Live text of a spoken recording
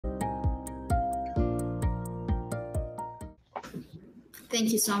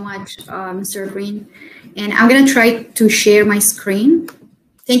Thank you so much, Mr. Green. And I'm going to try to share my screen.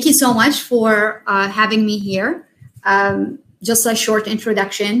 Thank you so much for having me here. Just a short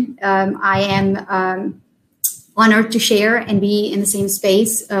introduction. I am honored to share and be in the same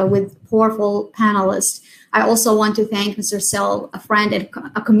space with powerful panelists. I also want to thank Mr. Sell, a friend and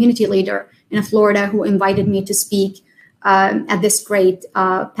a community leader in Florida, who invited me to speak at this great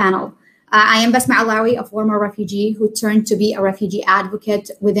panel. I am Basma, Alawee, a former refugee who turned to be a refugee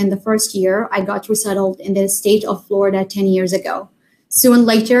advocate within the first year. I got resettled in the state of Florida 10 years ago. Soon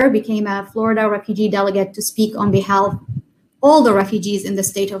later, became a Florida refugee delegate to speak on behalf of all the refugees in the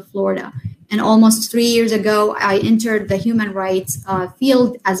state of Florida. And almost 3 years ago, I entered the human rights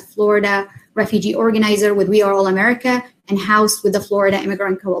field as Florida refugee organizer with We Are All America and housed with the Florida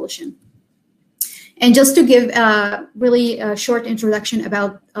Immigrant Coalition. And just to give a really short introduction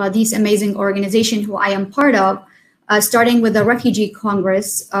about this amazing organization who I am part of, starting with the Refugee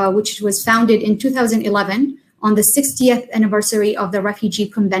Congress, which was founded in 2011 on the 60th anniversary of the Refugee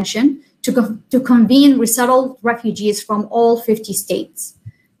Convention to convene resettled refugees from all 50 states.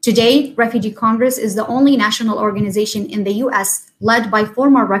 Today, Refugee Congress is the only national organization in the US led by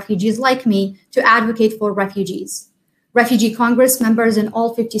former refugees like me to advocate for refugees. Refugee Congress members in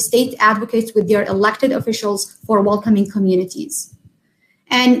all 50 states advocate with their elected officials for welcoming communities.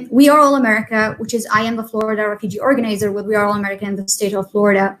 And We Are All America, which is I am the Florida refugee organizer with We Are All America in the state of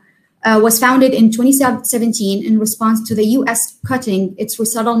Florida, was founded in 2017 in response to the US cutting its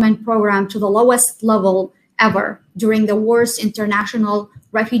resettlement program to the lowest level ever during the worst international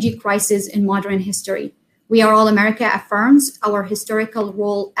refugee crisis in modern history. We Are All America affirms our historical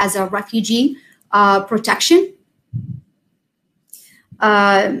role as a refugee protection.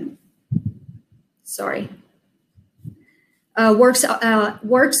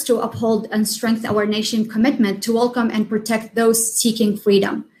 Works to uphold and strengthen our nation's commitment to welcome and protect those seeking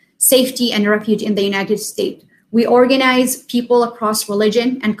freedom, safety, and refuge in the United States. We organize people across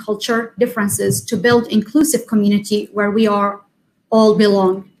religion and culture differences to build inclusive community where we are all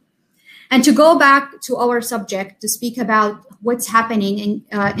belong. And to go back to our subject, to speak about what's happening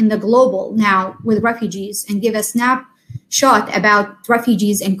in the global now with refugees and give a snapshot about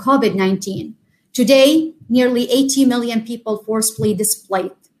refugees and COVID-19. Today, nearly 80 million people forcibly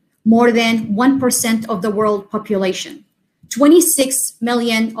displaced, more than 1% of the world population. 26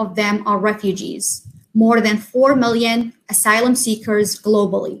 million of them are refugees, more than 4 million asylum seekers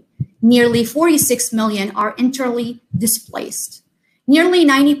globally. Nearly 46 million are internally displaced. Nearly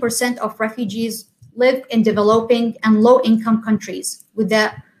 90% of refugees live in developing and low-income countries with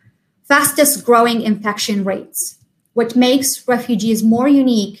the fastest growing infection rates. What makes refugees more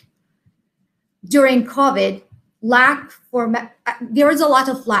unique during COVID, there is a lot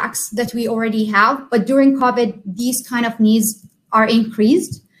of lacks that we already have, but during COVID, these kind of needs are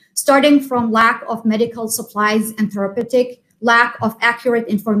increased, starting from lack of medical supplies and therapeutic, lack of accurate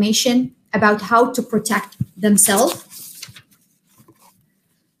information about how to protect themselves.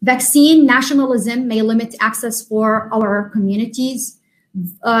 Vaccine nationalism may limit access for our communities.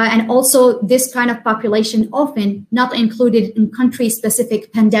 And also this kind of population often not included in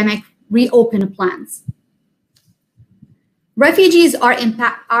country-specific pandemic reopen plans. Refugees are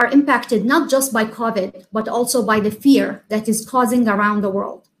impacted not just by COVID, but also by the fear that is causing around the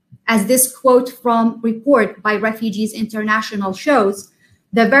world. As this quote from report by Refugees International shows,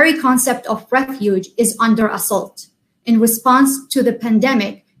 the very concept of refuge is under assault. In response to the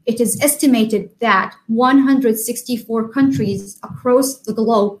pandemic, it is estimated that 164 countries across the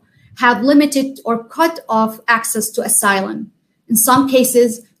globe have limited or cut off access to asylum. In some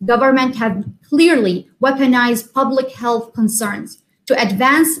cases, governments have clearly weaponized public health concerns to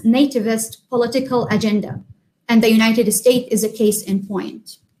advance nativist political agenda, and the United States is a case in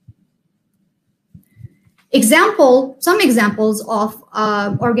point. Some examples of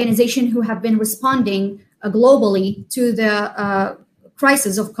organizations who have been responding globally to the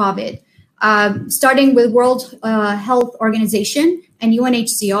crisis of COVID, starting with World Health Organization and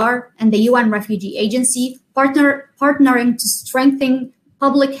UNHCR and the UN Refugee Agency, partnering to strengthen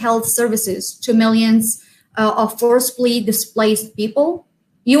public health services to millions of forcibly displaced people.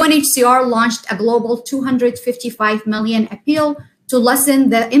 UNHCR launched a global $255 million appeal to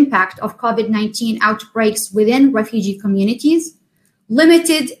lessen the impact of COVID-19 outbreaks within refugee communities,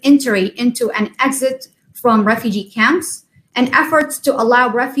 limited entry into and exit from refugee camps, and efforts to allow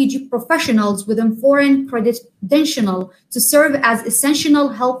refugee professionals within foreign credential to serve as essential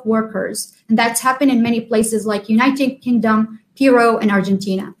health workers. And that's happened in many places like United Kingdom, Peru, and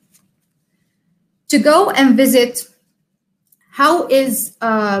Argentina. To go and visit how is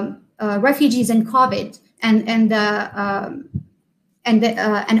refugees and COVID and the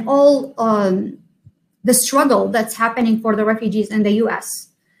and all the struggle that's happening for the refugees in the U.S.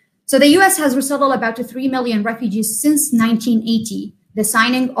 So the U.S. has resettled about 3 million refugees since 1980, the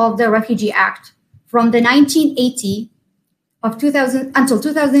signing of the Refugee Act. From the 1980 of 2000 until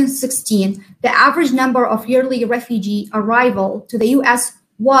 2016, the average number of yearly refugee arrival to the U.S.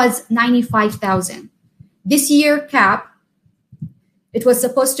 was 95,000. This year cap, it was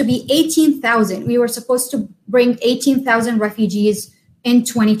supposed to be 18,000. We were supposed to bring 18,000 refugees in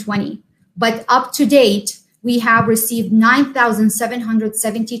 2020. But up to date, we have received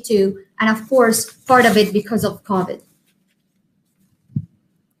 9,772, and of course, part of it because of COVID.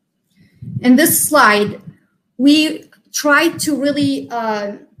 In this slide, we tried to really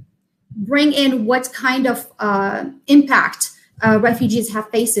bring in what kind of impact refugees have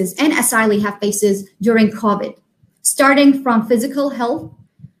faces and asylees have faces during COVID. Starting from physical health,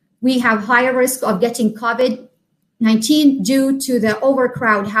 we have higher risk of getting COVID-19 due to the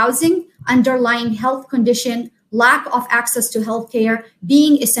overcrowded housing, underlying health condition, lack of access to healthcare,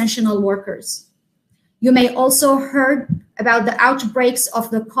 being essential workers. You may also heard about the outbreaks of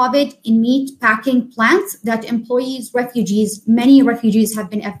the COVID in meat packing plants that many refugees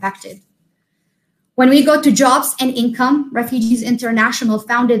have been affected. When we go to jobs and income, Refugees International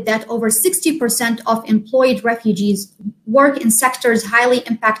found that over 60% of employed refugees work in sectors highly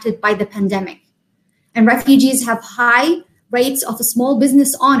impacted by the pandemic. And refugees have high rates of small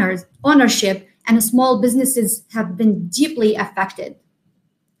business ownership, and small businesses have been deeply affected.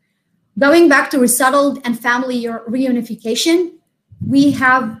 Going back to resettled and family reunification, we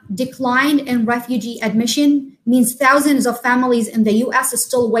have decline in refugee admission, means thousands of families in the US are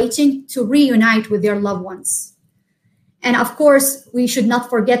still waiting to reunite with their loved ones. And of course, we should not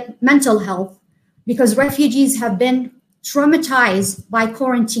forget mental health, because refugees have been traumatized by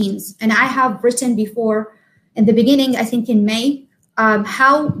quarantines. And I have written before in the beginning, I think in May,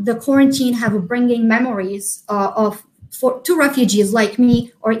 how the quarantine have bringing memories to refugees like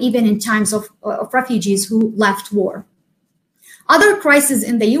me, or even in times of refugees who left war. Other crises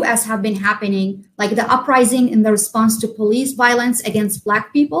in the US have been happening, like the uprising in the response to police violence against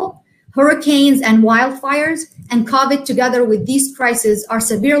Black people, hurricanes and wildfires, and COVID together with these crises are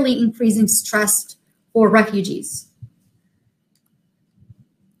severely increasing stress for refugees.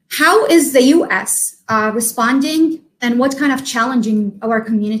 How is the US responding, and what kind of challenging our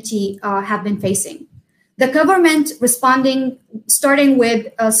community have been facing? The government responding, starting with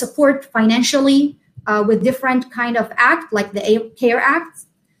support financially with different kind of act, like the CARE Act,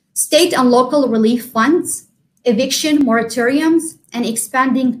 state and local relief funds, eviction moratoriums, and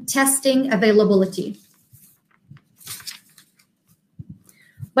expanding testing availability.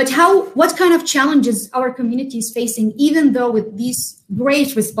 But what kind of challenges our community is facing, even though with these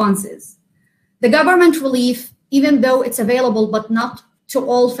great responses? The government relief, even though it's available, but not to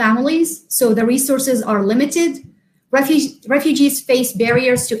all families, so the resources are limited. Refugees face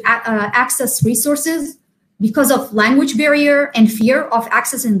barriers to access resources because of language barrier and fear of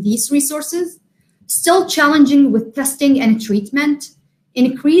accessing these resources. Still challenging with testing and treatment,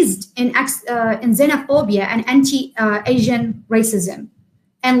 increased in xenophobia and anti-Asian racism.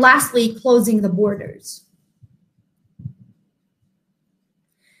 And lastly, closing the borders.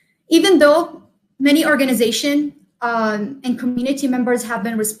 Even though many organizations and community members have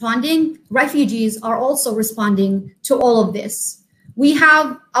been responding, refugees are also responding to all of this.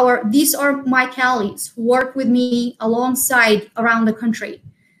 These are my colleagues who work with me alongside around the country.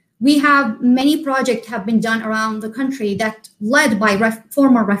 We have many projects have been done around the country that led by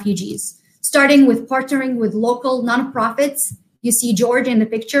former refugees, starting with partnering with local nonprofits. You see George in the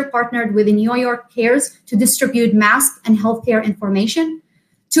picture, partnered with the New York Cares to distribute masks and healthcare information,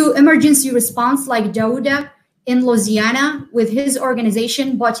 to emergency response like Dauda in Louisiana with his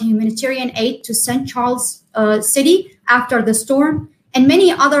organization brought humanitarian aid to St. Charles City after the storm, and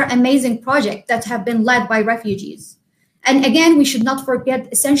many other amazing projects that have been led by refugees. And again, we should not forget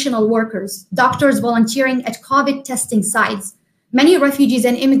essential workers, doctors volunteering at COVID testing sites, many refugees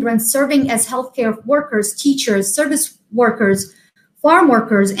and immigrants serving as healthcare workers, teachers, service workers, farm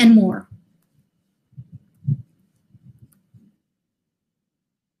workers, and more.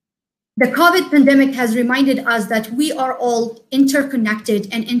 The COVID pandemic has reminded us that we are all interconnected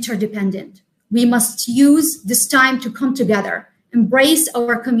and interdependent. We must use this time to come together, embrace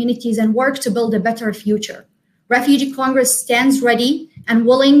our communities, and work to build a better future. Refugee Congress stands ready and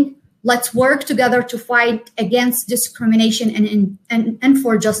willing. Let's work together to fight against discrimination and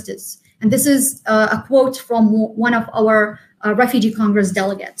for justice. And this is a quote from one of our Refugee Congress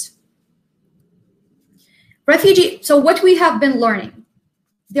delegates. So what we have been learning.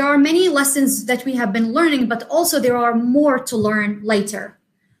 there are many lessons that we have been learning, but also there are more to learn later.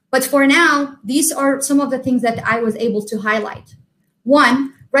 But for now, these are some of the things that I was able to highlight.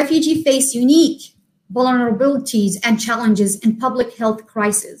 One, refugees face unique vulnerabilities and challenges in public health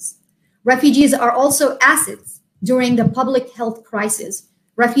crisis. Refugees are also assets during the public health crisis.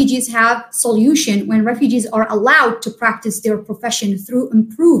 Refugees have solution when refugees are allowed to practice their profession through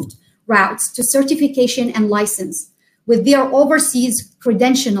improved routes to certification and license. With their overseas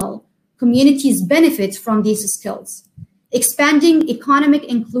credential, communities benefit from these skills. Expanding economic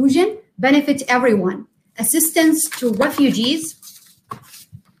inclusion benefits everyone. Assistance to refugees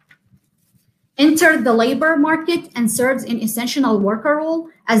enter the labor market and serves an essential worker role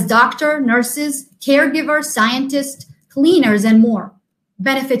as doctor, nurses, caregivers, scientists, cleaners, and more.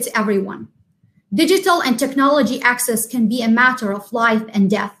 Benefits everyone. Digital and technology access can be a matter of life and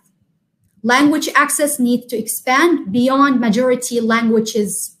death. Language access needs to expand beyond majority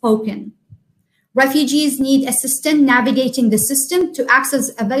languages spoken. Refugees need assistance navigating the system to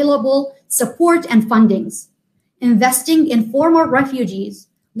access available support and fundings. Investing in former refugees,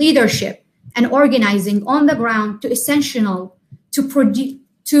 leadership, and organizing on the ground to essential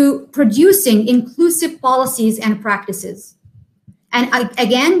to producing inclusive policies and practices.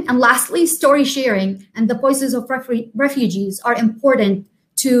 And lastly, story sharing and the voices of refugees are important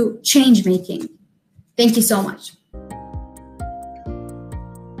to change making. Thank you so much.